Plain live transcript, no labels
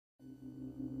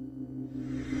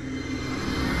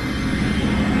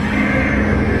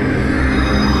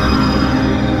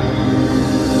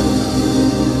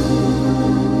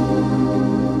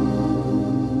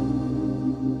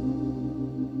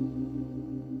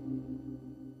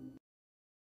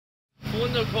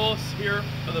Philindo Colas here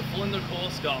for the Philindo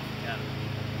Colas Golf Academy.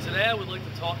 Today I would like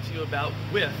to talk to you about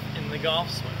width in the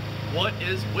golf swing. What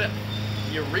is width?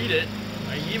 You read it,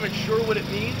 are you even sure what it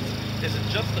means? Is it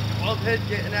just the club head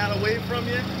getting out away from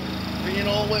you? Being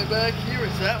all the way back here,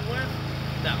 is that width?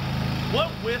 No. What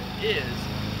width is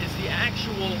the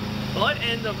actual butt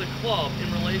end of the club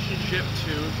in relationship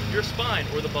to your spine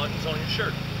or the buttons on your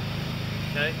shirt.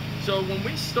 Okay? So when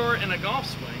we start in a golf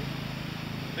swing,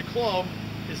 the club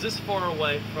is this far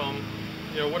away from,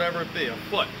 whatever it be, a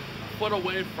foot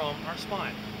away from our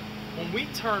spine. When we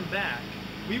turn back,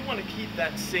 we want to keep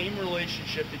that same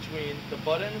relationship between the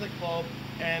butt end of the club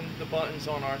and the buttons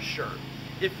on our shirt.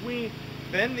 If we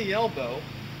bend the elbow,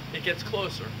 it gets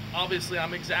closer. Obviously,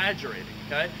 I'm exaggerating,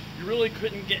 okay? You really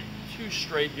couldn't get too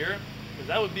straight here, because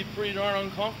that would be pretty darn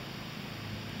uncomfortable.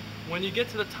 When you get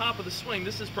to the top of the swing,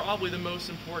 this is probably the most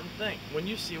important thing. When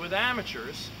you see with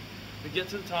amateurs, we get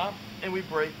to the top and we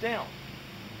break down.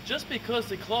 Just because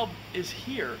the club is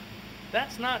here,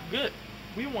 that's not good.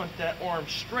 We want that arm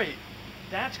straight.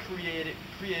 That's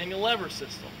creating a lever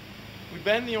system. We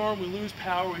bend the arm, we lose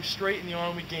power. We straighten the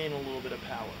arm, we gain a little bit of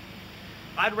power.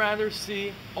 I'd rather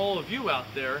see all of you out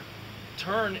there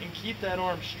turn and keep that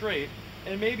arm straight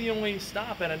and maybe only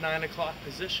stop at a 9 o'clock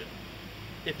position.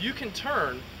 If you can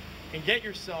turn and get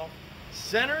yourself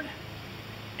centered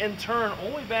and turn all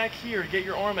the way back here to get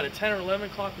your arm at a 10 or 11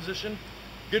 o'clock position,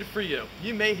 good for you.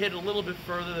 You may hit a little bit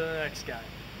further than the next guy.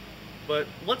 But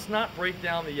let's not break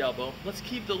down the elbow. Let's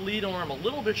keep the lead arm a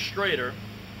little bit straighter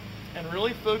and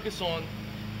really focus on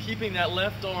keeping that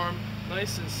left arm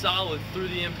nice and solid through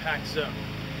the impact zone.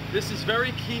 This is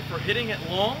very key for hitting it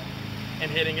long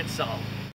and hitting it solid.